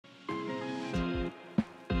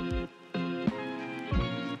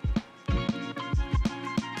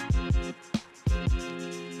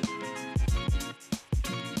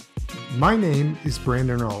My name is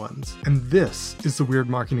Brandon Rollins, and this is the Weird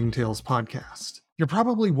Marketing Tales podcast. You're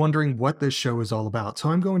probably wondering what this show is all about, so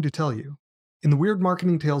I'm going to tell you. In the Weird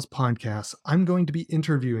Marketing Tales podcast, I'm going to be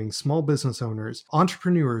interviewing small business owners,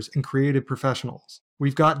 entrepreneurs, and creative professionals.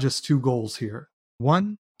 We've got just two goals here.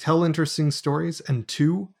 One, tell interesting stories, and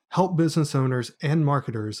two, help business owners and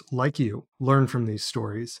marketers like you learn from these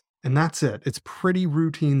stories. And that's it. It's pretty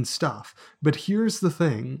routine stuff. But here's the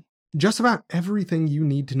thing. Just about everything you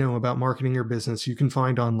need to know about marketing your business you can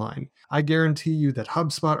find online. I guarantee you that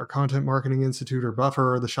HubSpot or Content Marketing Institute or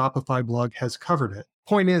Buffer or the Shopify blog has covered it.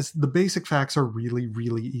 Point is, the basic facts are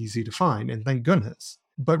really easy to find, and thank goodness.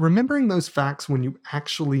 But remembering those facts when you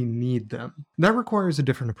actually need them, that requires a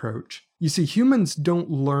different approach. You see, humans don't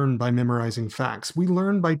learn by memorizing facts. We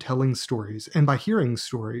learn by telling stories and by hearing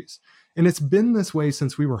stories. And it's been this way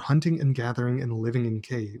since we were hunting and gathering and living in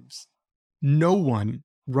caves. No one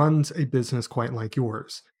runs a business quite like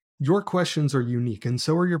yours. Your questions are unique, and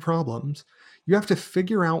so are your problems. You have to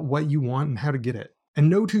figure out what you want and how to get it. And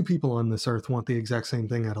no two people on this earth want the exact same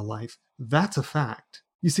thing out of life. That's a fact.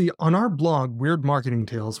 You see, on our blog, Weird Marketing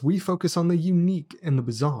Tales, we focus on the unique and the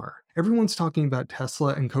bizarre. Everyone's talking about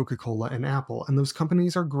Tesla and Coca-Cola and Apple, and those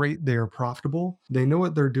companies are great, they are profitable, they know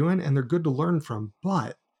what they're doing, and they're good to learn from,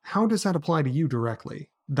 but how does that apply to you directly?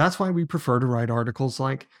 That's why we prefer to write articles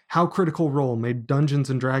like How Critical Role Made Dungeons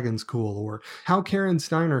 & Dragons Cool, or How Karen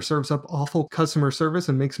Steiner Serves Up Awful Customer Service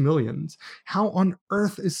and Makes Millions. How on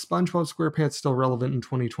earth is SpongeBob SquarePants still relevant in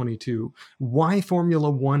 2022? Why Formula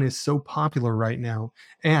One is so popular right now?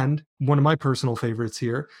 And, one of my personal favorites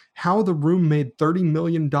here, How The Room Made $30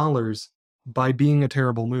 million by being a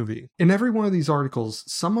terrible movie. In every one of these articles,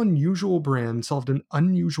 some unusual brand solved an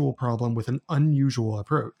unusual problem with an unusual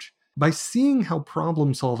approach. By seeing how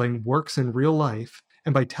problem solving works in real life,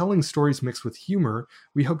 and by telling stories mixed with humor,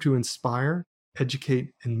 we hope to inspire,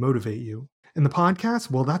 educate, and motivate you. And the podcast,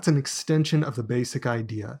 well, that's an extension of the basic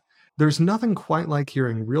idea. There's nothing quite like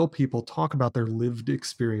hearing real people talk about their lived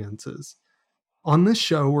experiences. On this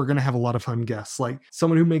show, we're going to have a lot of fun guests, like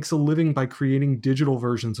someone who makes a living by creating digital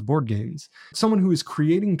versions of board games, someone who is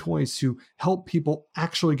creating toys to help people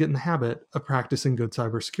actually get in the habit of practicing good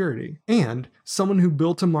cybersecurity, and someone who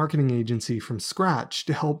built a marketing agency from scratch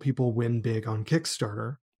to help people win big on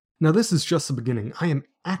Kickstarter. Now, this is just the beginning. I am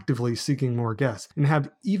actively seeking more guests and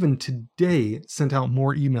have even today sent out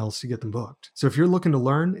more emails to get them booked. So if you're looking to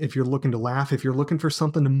learn, if you're looking to laugh, if you're looking for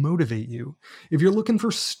something to motivate you, if you're looking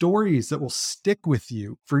for stories that will stick with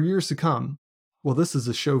you for years to come, well, this is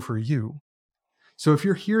a show for you. So if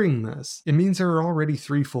you're hearing this, it means there are already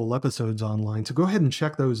 3 full episodes online, so go ahead and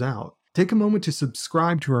check those out. Take a moment to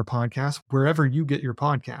subscribe to our podcast wherever you get your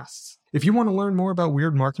podcasts. If you want to learn more about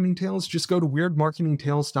Weird Marketing Tales, just go to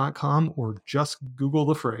weirdmarketingtales.com or just Google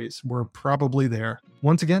the phrase. We're probably there.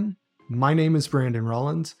 Once again, my name is Brandon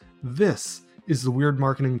Rollins. This is the Weird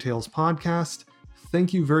Marketing Tales podcast.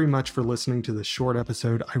 Thank you very much for listening to this short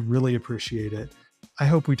episode. I really appreciate it. I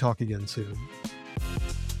hope we talk again soon.